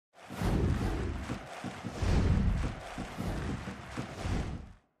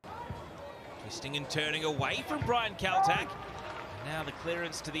Twisting and turning away from Brian Kaltak. Now the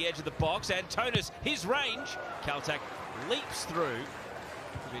clearance to the edge of the box. Antonis, his range. Kaltak leaps through.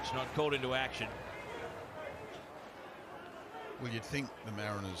 Vukovic not called into action. Well, you'd think the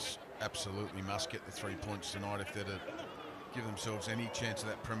Mariners absolutely must get the 3 points tonight if they're to give themselves any chance of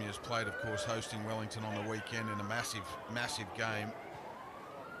that Premier's Plate. Of course, hosting Wellington on the weekend in a massive, massive game.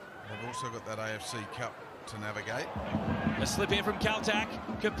 They've also got that AFC Cup to navigate. A slip here from Kaltak.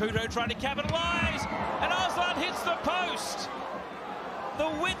 Caputo trying to capitalise, and Arslan hits the post. The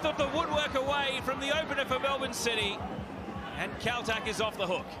width of the woodwork away from the opener for Melbourne City, and Kaltak is off the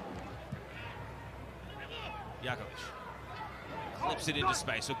hook. Jakovic clips it into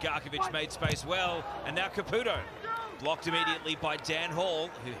space. Ugarkovic made space well, and now Caputo blocked immediately by Dan Hall,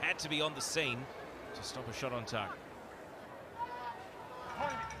 who had to be on the scene to stop a shot on target.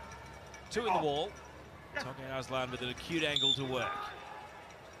 Two in the wall. Toge Arslan with an acute angle to work.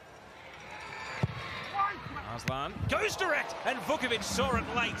 Arslan goes direct, and Vukovic saw it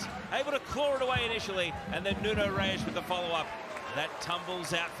late. Able to claw it away initially, and then Nuno Reis with the follow-up. That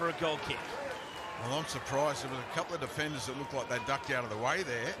tumbles out for a goal kick. Well, I'm surprised. There was a couple of defenders that looked like they ducked out of the way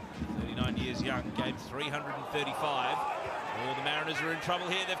there. 39 years young, game 335. Oh, the Mariners are in trouble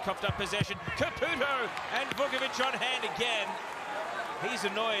here. They've coughed up possession. Caputo and Vukovic on hand again. He's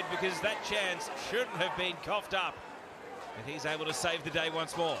annoyed because that chance shouldn't have been coughed up. But he's able to save the day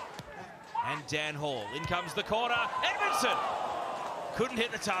once more. And Dan Hall. In comes the corner. Edmondson couldn't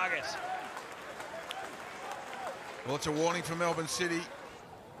hit the target. Well, it's a warning for Melbourne City.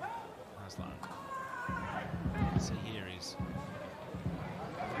 Arslan. See here is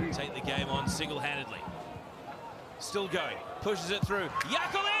take the game on single-handedly. Still going. Pushes it through.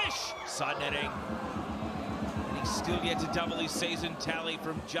 Jakalish! Side netting. And he's still yet to double his season tally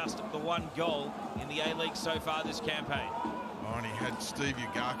from just the one goal in the A-League so far this campaign. Oh, and he had Steve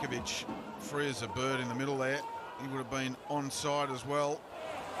Ugarkovic free as a bird in the middle there. He would have been onside as well.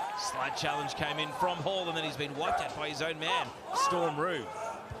 Slide challenge came in from Hall, and then he's been wiped out by his own man, Storm Rue.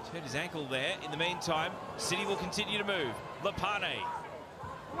 Turned his ankle there. In the meantime, City will continue to move. Lapane.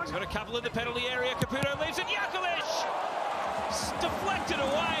 He's got a couple in the penalty area. Caputo leaves it. Jakalish! Deflected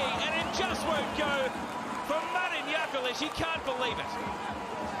away, and it just won't go for Martin Jakalish. He can't believe it.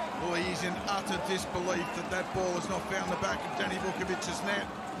 Well, he's in utter disbelief that that ball has not found the back of Danny Vukovic's net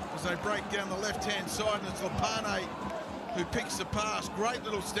as they break down the left-hand side, and it's Lapane who picks the pass. Great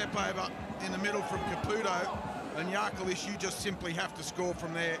little step over in the middle from Caputo. And Jakalish, you just simply have to score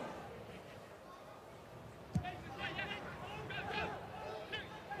from there.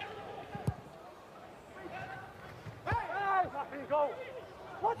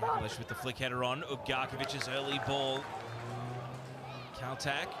 Jakalish with the flick header on. Ugarkovic's early ball.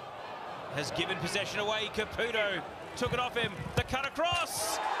 Kaltak has given possession away. Caputo took it off him. The cut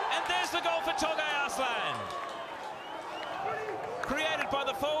across. And there's the goal for Toge Arslan. Created by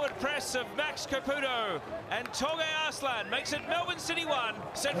the forward press of Max Caputo, and Toge Arslan makes it Melbourne City 1,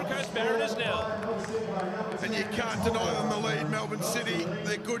 Central Coast Mariners 0. And you can't deny them the lead, Melbourne City.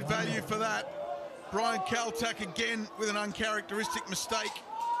 They're good value for that. Brian Kaltak again with an uncharacteristic mistake.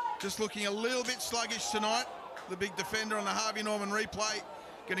 Just looking a little bit sluggish tonight. The big defender on the Harvey Norman replay,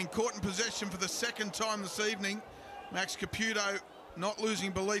 getting caught in possession for the second time this evening. Max Caputo not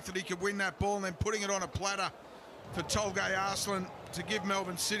losing belief that he could win that ball, and then putting it on a platter for Toge Arslan to give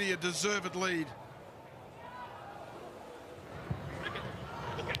Melbourne City a deserved lead.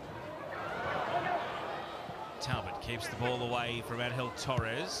 Talbot keeps the ball away from Angel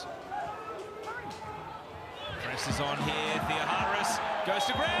Torres. Presses on here. Theoharis goes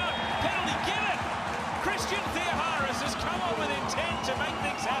to ground. Penalty given. Christian Theoharis has come on with intent to make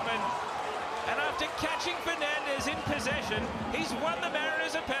things happen. And after catching Fernandez in possession, he's won the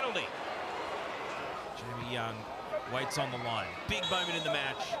Mariners a penalty. Jamie Young waits on the line. Big moment in the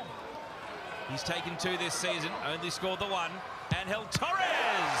match. He's taken two this season, only scored the one. Angel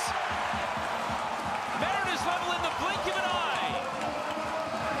Torres! Mariners level in the blink of an eye.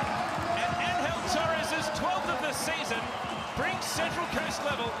 And Angel Torres' 12th of the season brings Central Coast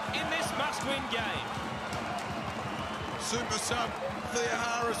level in this must-win game. Super sub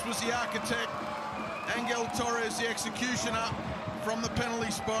Theoharis was the architect. Angel Torres the executioner from the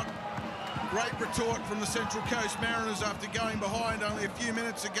penalty spot. Great retort from the Central Coast Mariners after going behind only a few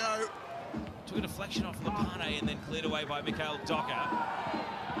minutes ago. Took a deflection off Lapane and then cleared away by Mikhail Docker.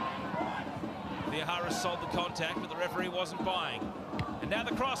 Theoharis sold the contact, but the referee wasn't buying. And now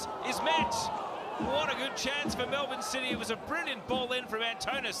the cross is met. What a good chance for Melbourne City. It was a brilliant ball in from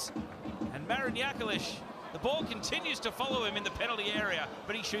Antonis. And Marin Jakalish, the ball continues to follow him in the penalty area,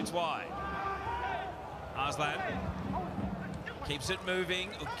 but he shoots wide. Arslan Keeps it moving.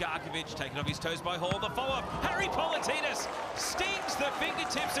 Ugarkovic taken off his toes by Hall. The follow-up. Harry Politinas stings the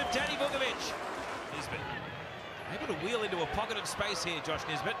fingertips of Danny Vukovic. Nisbet able to wheel into a pocket of space here, Josh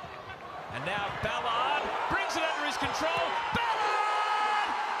Nisbet. And now Ballard brings it under his control. Ballard!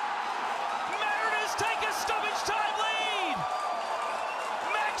 Mariners take a stoppage time lead.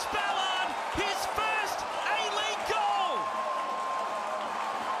 Max Ballard, his first A-League goal.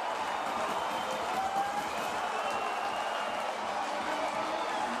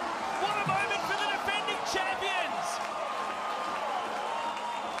 What a moment for the defending champions.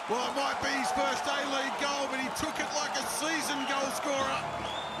 Well, it might be his first A-League goal, but he took it like a seasoned goal scorer.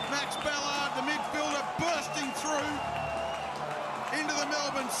 Max Ballard, the midfielder, bursting through into the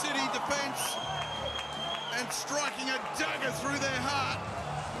Melbourne City defence and striking a dagger through their heart.